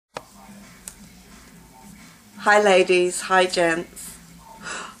Hi ladies, hi gents.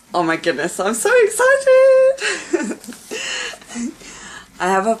 Oh my goodness, I'm so excited. I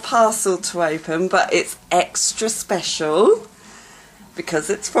have a parcel to open, but it's extra special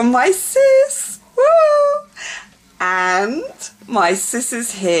because it's from my sis. Woo! And my sis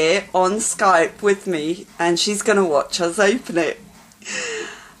is here on Skype with me and she's going to watch us open it.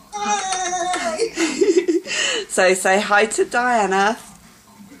 Hi! So say hi to Diana.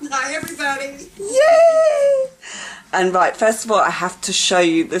 Hi everybody! Yay! And right, first of all, I have to show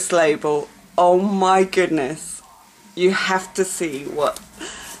you this label. Oh my goodness. You have to see what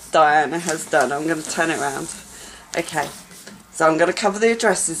Diana has done. I'm going to turn it around. Okay, so I'm going to cover the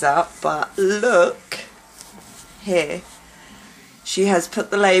addresses up, but look here. She has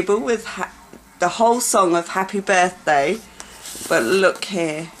put the label with the whole song of Happy Birthday, but look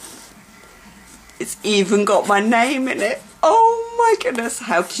here. It's even got my name in it. Oh my goodness,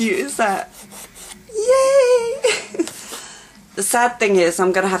 how cute is that? Yay! The sad thing is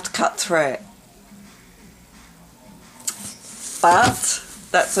I'm going to have to cut through it. But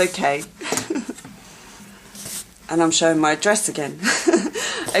that's okay. And I'm showing my address again.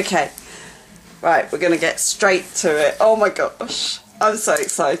 Okay. Right, we're going to get straight to it. Oh my gosh. I'm so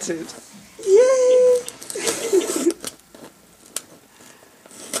excited. Yay!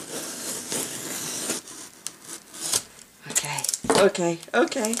 Okay.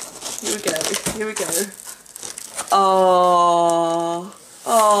 Here we go. Oh,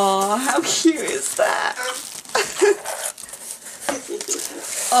 how cute is that?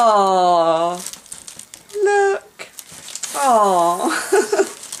 Oh, look. Oh.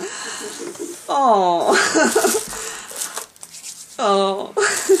 Oh.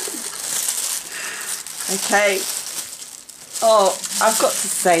 Okay. Oh, I've got to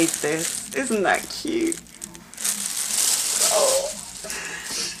save this. Isn't that cute? Oh.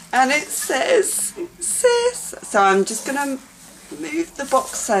 And it says sis. So I'm just going to move the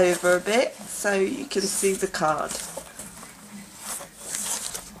box over a bit so you can see the card.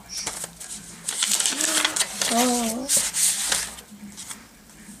 Oh.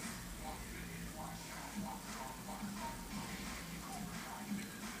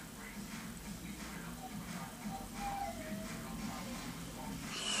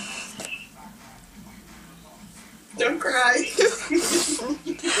 Don't cry.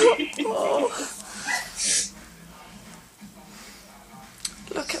 Oh.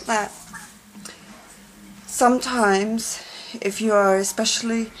 Look at that. Sometimes, if you are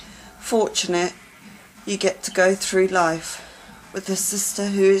especially fortunate, you get to go through life with a sister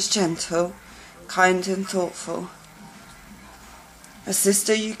who is gentle, kind and thoughtful. A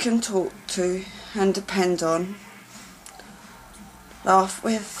sister you can talk to and depend on, laugh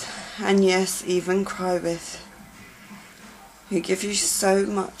with, and yes, even cry with. Who gives you so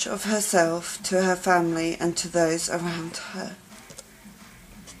much of herself to her family and to those around her.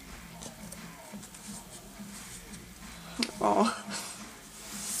 Oh.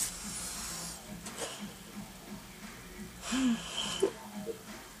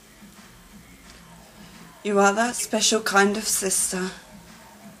 You are that special kind of sister,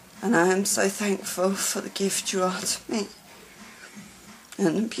 and I am so thankful for the gift you are to me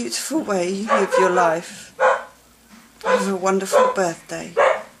and the beautiful way you live your life. Have a wonderful birthday.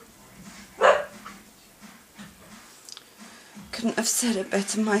 Couldn't have said it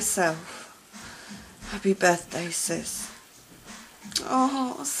better myself. Happy birthday, sis.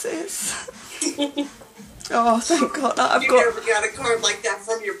 Oh, sis. Oh, thank God. You never got a card like that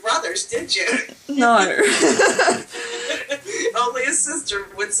from your brothers, did you? No. Only a sister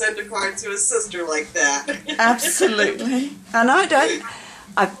would send a card to a sister like that. Absolutely. And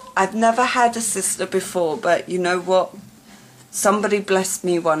I've never had a sister before, but you know what? Somebody blessed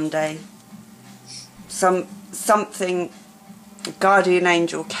me one day. Something, a guardian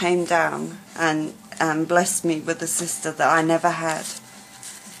angel came down and blessed me with a sister that I never had.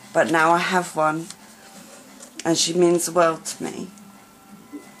 But now I have one, and she means the world to me.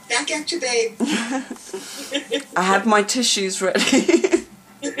 Back at you, babe. I have my tissues ready.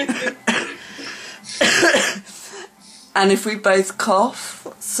 And if we both cough,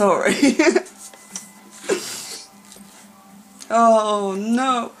 sorry. Oh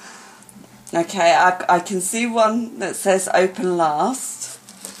no. Okay, I can see one that says open last.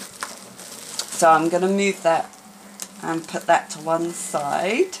 So I'm going to move that and put that to one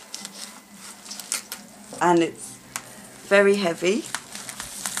side. And it's very heavy.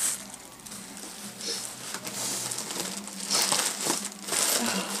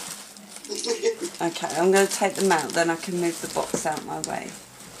 Okay, I'm going to take them out, then I can move the box out my way.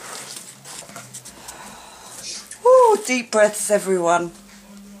 Ooh, deep breaths, everyone.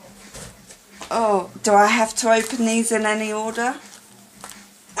 Oh, do I have to open these in any order?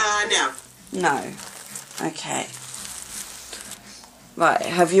 No. No. Okay. Right,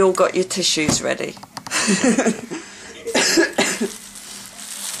 have you all got your tissues ready?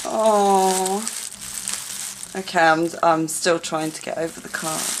 Oh. Okay, I'm still trying to get over the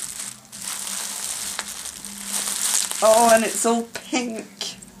card. Oh, and it's all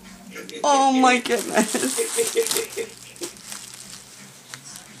pink. Oh my goodness.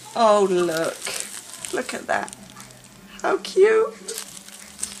 Oh, look. Look at that. How cute.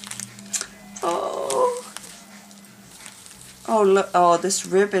 Oh. Oh, look. Oh, this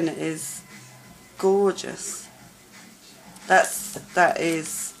ribbon is gorgeous. That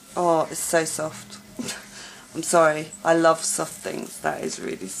is. Oh, it's so soft. I'm sorry. I love soft things. That is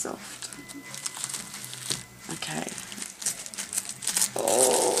really soft. Okay.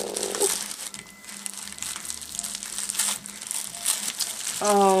 Oh.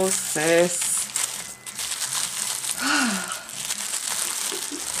 Oh, sis.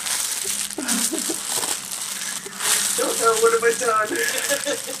 Don't know, what have I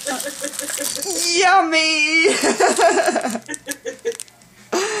Yummy!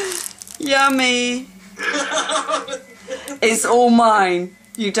 Yummy! It's all mine.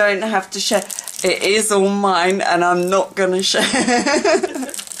 You don't have to share. It is all mine, and I'm not gonna share.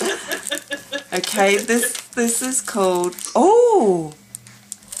 Okay, this is called oh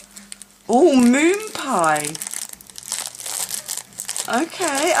moon pie.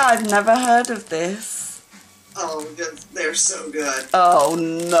 Okay, I've never heard of this. Oh, they're so good. Oh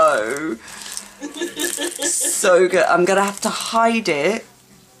no. So good. I'm gonna have to hide it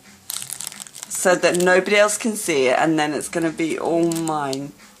so that nobody else can see it, and then it's gonna be all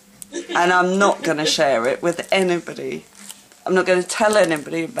mine. And I'm not gonna share it with anybody. I'm not gonna tell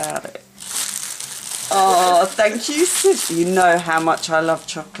anybody about it. Oh, thank you, sis. You know how much I love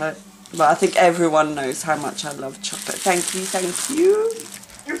chocolate. Well, I think everyone knows how much I love chocolate. Thank you, thank you.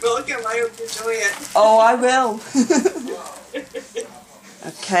 You're welcome. I hope you enjoy it. Oh, I will.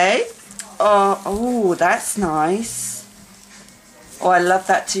 Okay. Oh, that's nice. Oh, I love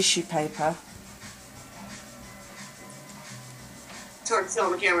that tissue paper. Hard to tell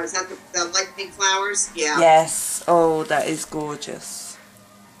on the camera. Is that the light pink flowers? Yeah. Yes. Oh, that is gorgeous.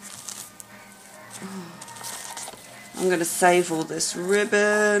 Oh. I'm going to save all this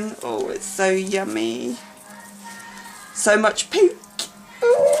ribbon. Oh, it's so yummy. So much pink.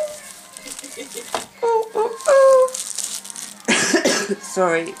 Oh, oh, oh.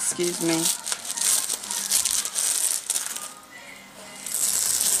 Sorry, excuse me.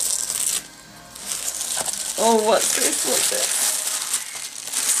 Oh, what's this? What's this?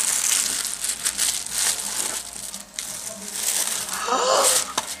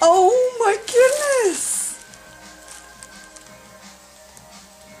 Oh my goodness!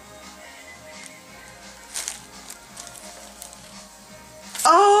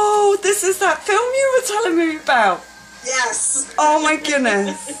 Oh, this is that film you were telling me about. Yes. Oh my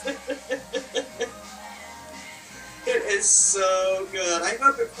goodness. It is so good. I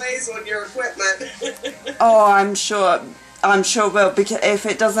hope it plays on your equipment. Oh, I'm sure it will, because if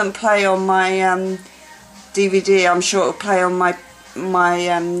it doesn't play on my DVD, I'm sure it'll play on my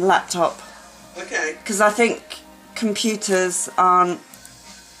laptop. Okay. Because I think computers aren't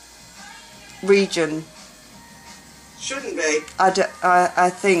region. Shouldn't be. I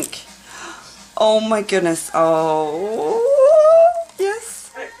think. Oh my goodness. Oh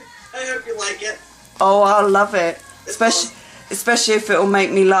yes. I hope you like it. Oh, I'll love it. Especially if it'll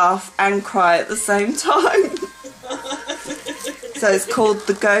make me laugh and cry at the same time. So it's called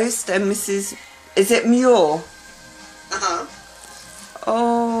The Ghost and Mrs. Is it Muir? Uh-huh.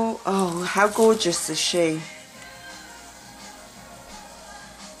 Oh, how gorgeous is she?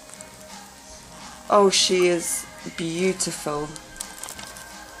 Oh, she is beautiful.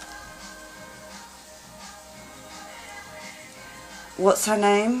 What's her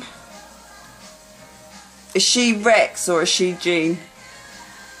name? Is she Rex or is she Jean?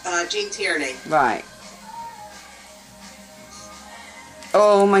 Jean Tierney. Right.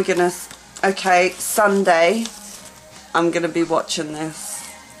 Oh my goodness. Okay, Sunday, I'm going to be watching this.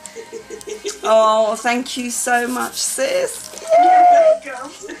 Oh, thank you so much, sis. You're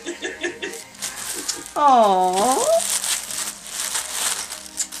welcome. Oh.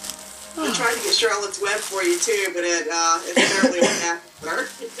 I'm trying to get Charlotte's Web for you too, but it's apparently what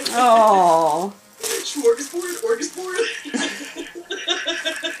happened. Oh. Smorgasbord.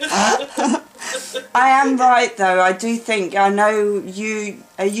 I am right though. I do think I know you.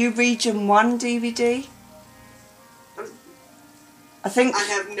 Are you Region 1 DVD? I think I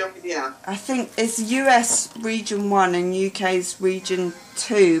have no idea. I think it's US region 1 and UK's region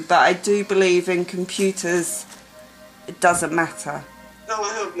 2, but I do believe in computers it doesn't matter. Oh,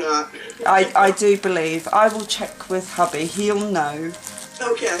 I hope not. I do believe. I will check with hubby. He'll know.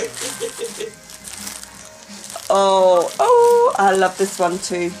 Okay. Oh, I love this one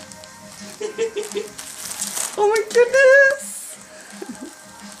too. Oh my goodness.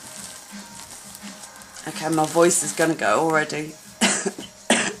 Okay, my voice is gonna go already.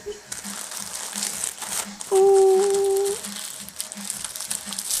 Ooh.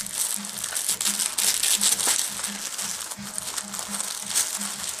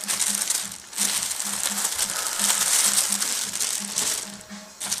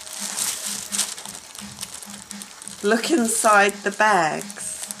 Look inside the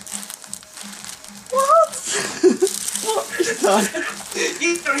bags. What? What is that?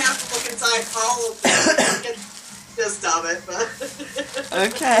 You don't have to look inside all of them. Just of it, but.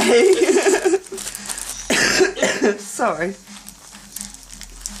 Okay. Sorry.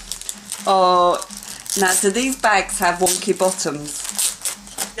 Oh, now do these bags have wonky bottoms?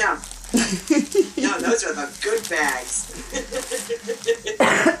 No. No, those are the good bags.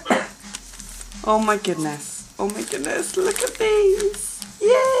 Oh my goodness. Oh my goodness. Look at these.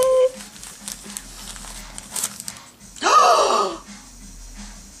 Yay.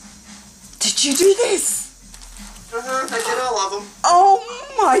 Did you do this? I did all of them. Oh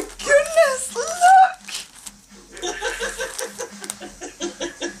my goodness. Look.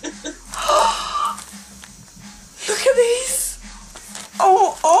 Look at these.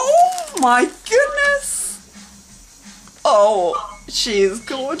 Oh my goodness. Oh, she is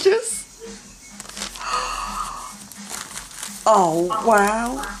gorgeous. Oh,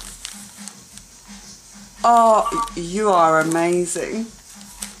 wow. Oh, you are amazing.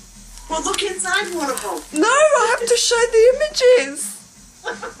 Well, look inside one of them. No, I have to show the images.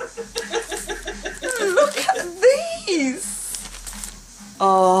 Look at these.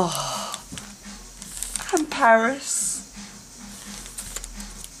 Oh, and Paris.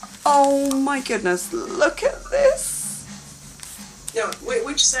 Oh my goodness, look at this. No,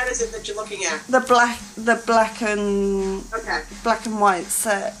 which set is it that you're looking at? The black and Okay. black and white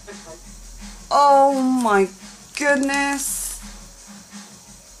set. Okay. Oh my goodness.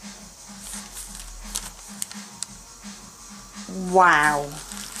 Wow.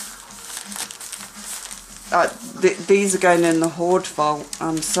 These are going in the hoard vault.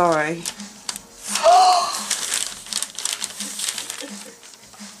 I'm sorry.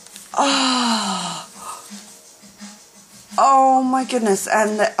 Oh my goodness,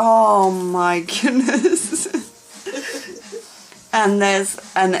 and oh my goodness. And there's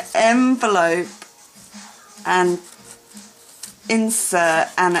an envelope and insert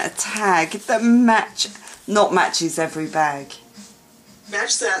and a tag that matches every bag.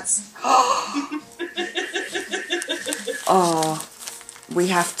 Match sets. Oh, we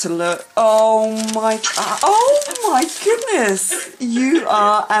have to look. Oh my goodness. You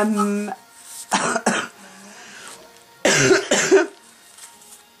are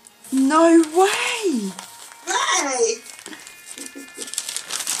no way. Hey!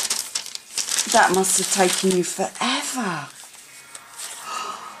 That must have taken you forever.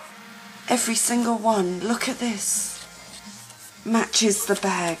 Every single one. Look at this. Matches the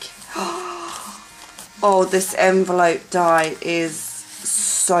bag. Oh, this envelope die is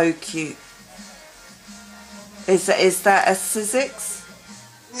so cute. Is that a SIS?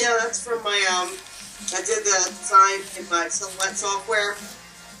 No, that's from my, I did the design in my silhouette software.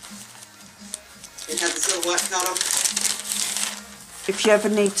 It had the silhouette cut 'em. If you ever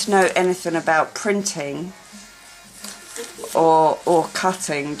need to know anything about printing or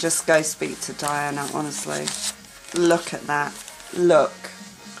cutting, just go speak to Diana, honestly. Look at that. Look.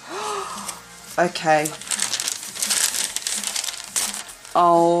 Okay.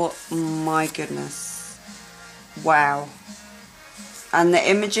 Oh my goodness. Wow. And the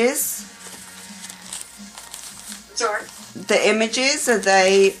images? Sorry? The images, are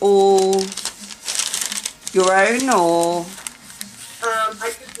they all your own or? I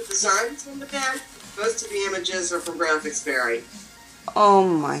did the designs on the bag. Most of the images are from Graphics Berry. Oh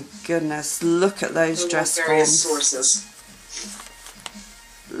my goodness, look at those dress various forms. sources.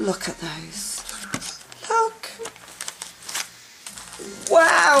 Look at those. Look.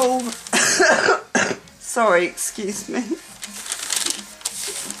 Wow. Sorry, excuse me.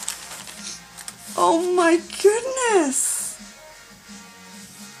 Oh my goodness.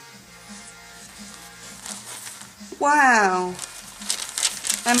 Wow.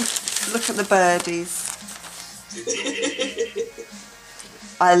 Look at the birdies.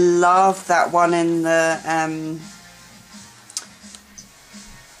 I love that one in the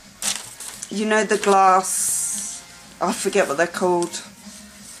you know the glass, I forget what they're called,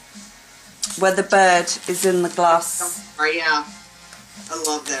 where the bird is in the glass. Oh, yeah. I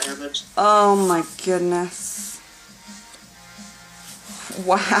love that image. Oh my goodness.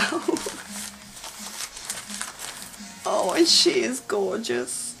 Wow. Oh, and she is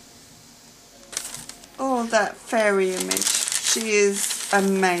gorgeous. Oh, that fairy image. She is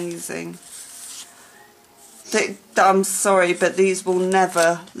amazing. I'm sorry, but these will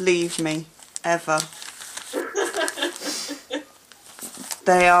never leave me, ever.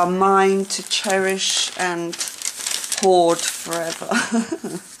 They are mine to cherish and hoard forever.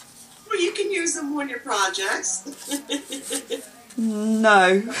 Well, you can use them on your projects.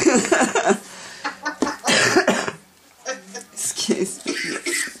 No. Excuse me.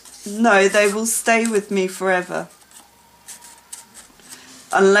 No, they will stay with me forever.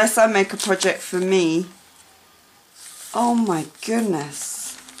 Unless I make a project for me. Oh my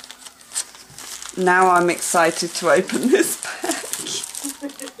goodness. Now I'm excited to open this bag.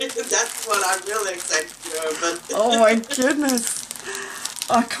 That's what I'm really excited to open. Oh my goodness.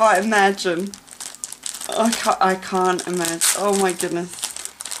 I can't imagine. I can't imagine. Oh my goodness.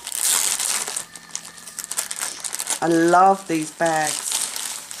 I love these bags.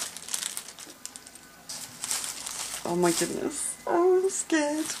 Oh my goodness. Oh, I'm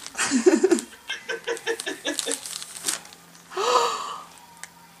scared.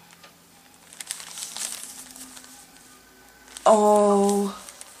 Oh,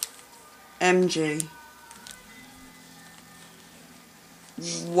 OMG.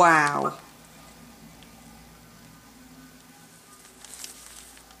 Wow.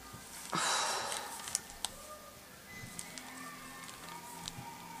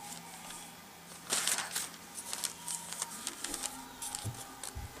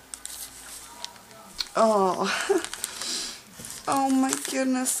 Oh, oh my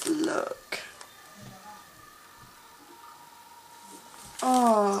goodness, look.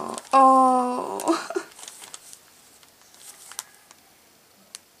 Oh, oh.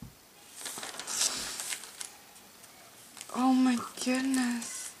 Oh my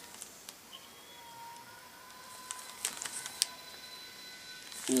goodness.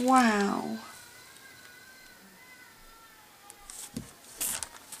 Wow.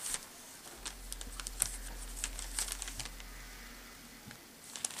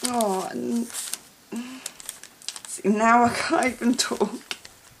 Oh, see, now I can't even talk.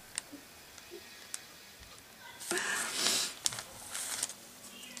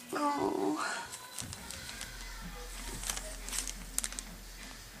 Oh.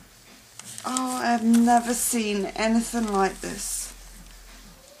 Oh, I've never seen anything like this.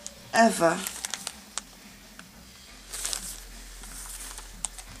 Ever.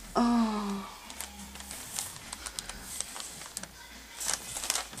 Oh.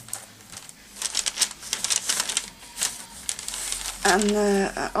 And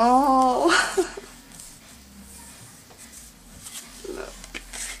oh. Look.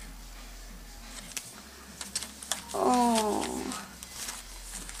 Oh.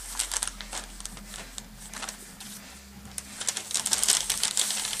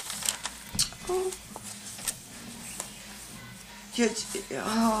 Oh.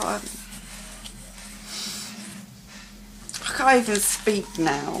 Oh. I can't even speak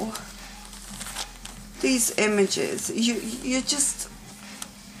now. These images, you just,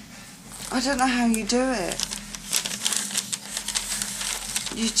 I don't know how you do it.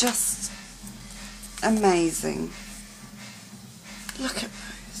 You're just amazing. Look at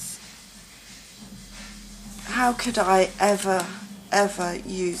those. How could I ever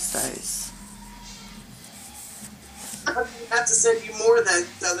use those? I have to send you more that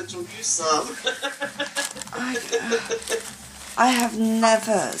you'll use some. I have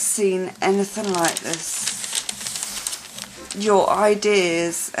never seen anything like this. Your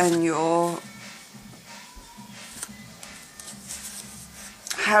ideas and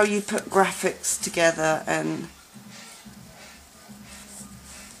how you put graphics together, and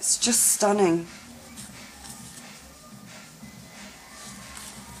it's just stunning.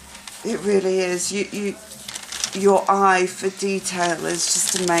 It really is. Your eye for detail is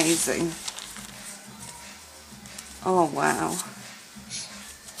just amazing. Oh wow.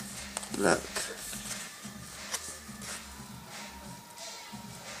 Look.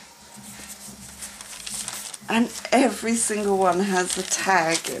 And every single one has a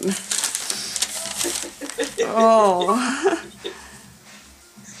tag in. Oh.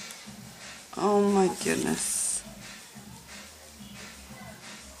 Oh my goodness.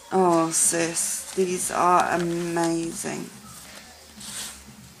 Oh sis, these are amazing.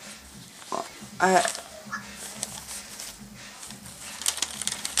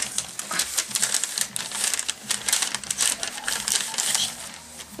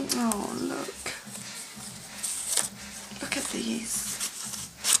 Oh, look. Look at these.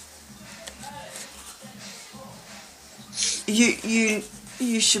 You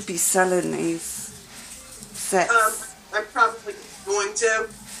should be selling these sets. I'm probably going to.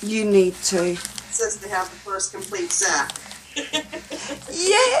 You need to. Since they have the first complete set.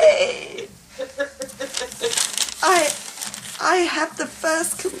 Yay! I have the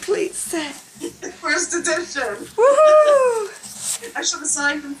first complete set. First edition. Woohoo! I should have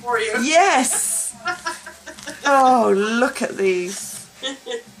signed them for you. Yes! Oh, look at these.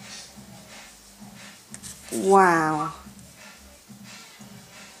 Wow.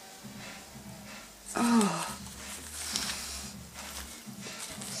 Oh.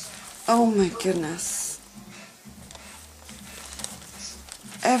 Oh my goodness.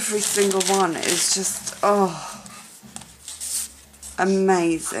 Every single one is just, oh,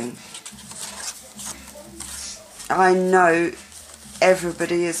 amazing. I know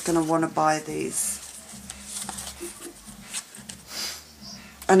everybody is going to want to buy these.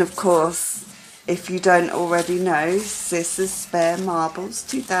 And of course, if you don't already know, SIS Spare Marbles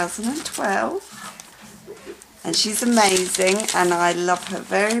 2012. And she's amazing and I love her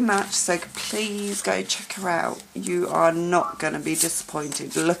very much, so please go check her out. You are not going to be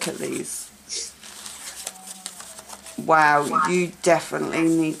disappointed. Look at these. Wow, you definitely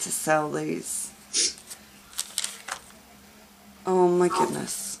need to sell these. Oh my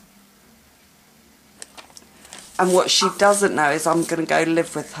goodness. And what she doesn't know is I'm going to go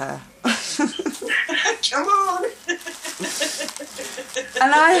live with her. Come on!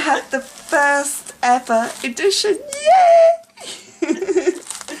 And I had the first ever edition. Yay!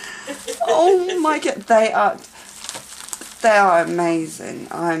 Oh my god, they are amazing.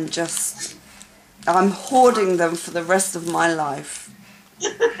 I'm hoarding them for the rest of my life.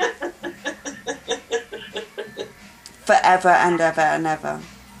 Forever and ever and ever.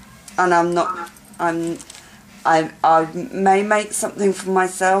 And I may make something for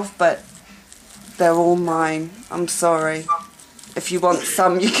myself, but they're all mine. I'm sorry. If you want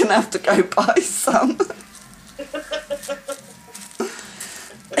some, you're going to have to go buy some.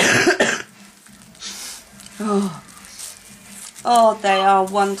 Oh, they are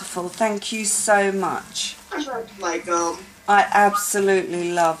wonderful. Thank you so much. I like them. I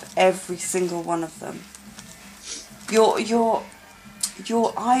absolutely love every single one of them. Your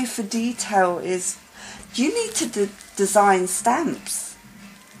eye for detail is... You need to design stamps.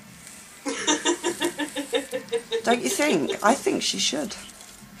 Don't you think? I think she should.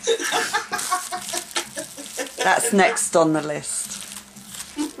 That's next on the list.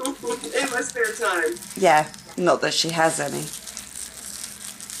 In my spare time. Yeah, not that she has any.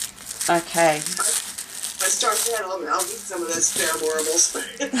 Okay. If I start that, I'll eat some of those spare marbles.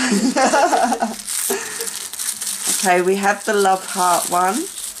 Okay, we have the love heart one.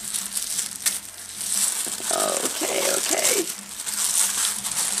 Okay.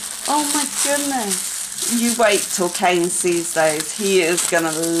 Oh my goodness. You wait till Kane sees those. He is going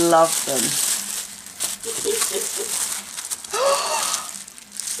to love them.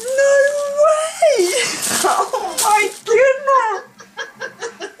 No way! Oh my goodness!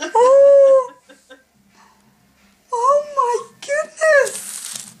 Oh my goodness!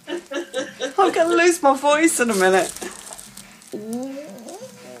 I'm going to lose my voice in a minute. Wow!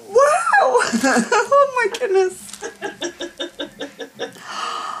 Oh my goodness!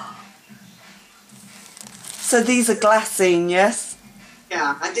 So these are glassine, yes?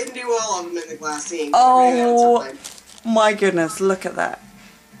 Yeah, I didn't do all of them in the glassine. Oh my goodness, look at that.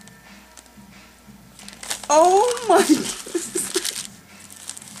 Oh my goodness.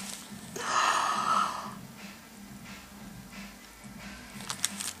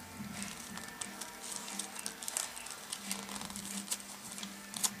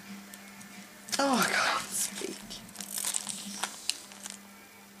 Oh, I can't speak.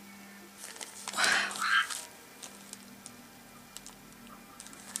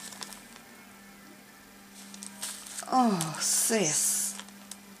 Oh, sis.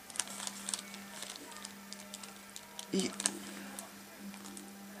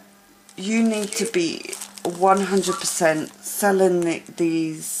 You need to be 100% selling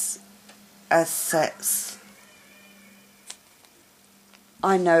these as sets.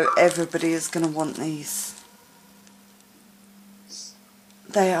 I know everybody is going to want these.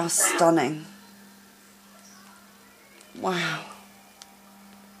 They are stunning. Wow.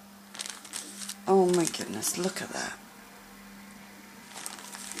 Oh my goodness, look at that.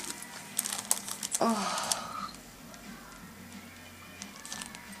 Oh.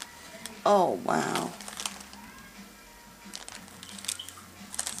 Oh, wow.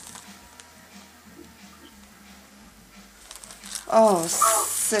 Oh,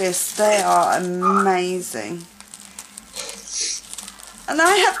 SIS. They are amazing. And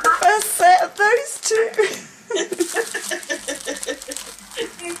I have the first set of those two.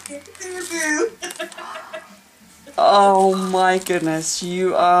 Oh my goodness,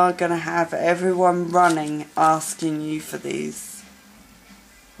 you are going to have everyone running asking you for these.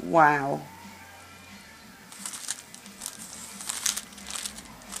 Wow.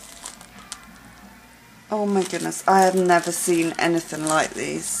 Oh my goodness, I have never seen anything like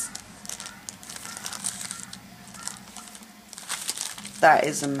these. That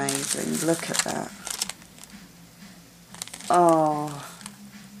is amazing, look at that. Oh.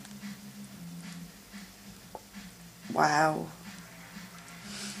 Wow.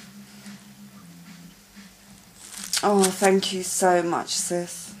 Oh, thank you so much,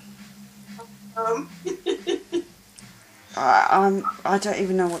 sis. I don't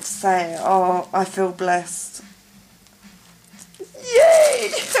even know what to say. Oh, I feel blessed.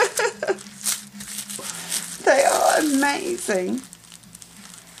 Yay! They are amazing.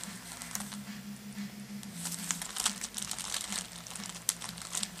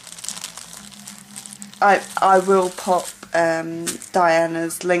 I will pop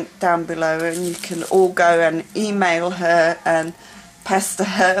Diana's link down below, and you can all go and email her and pester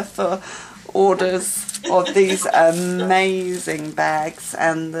her for orders of these amazing bags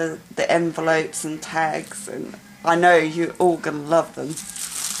and the envelopes and tags, and I know you're all gonna love them.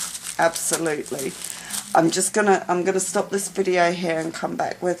 Absolutely. I'm gonna stop this video here and come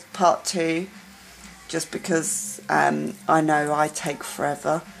back with part 2, just because I know I take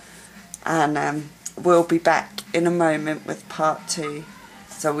forever, and we'll be back in a moment with part 2.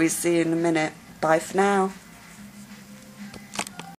 So we'll see you in a minute. Bye for now.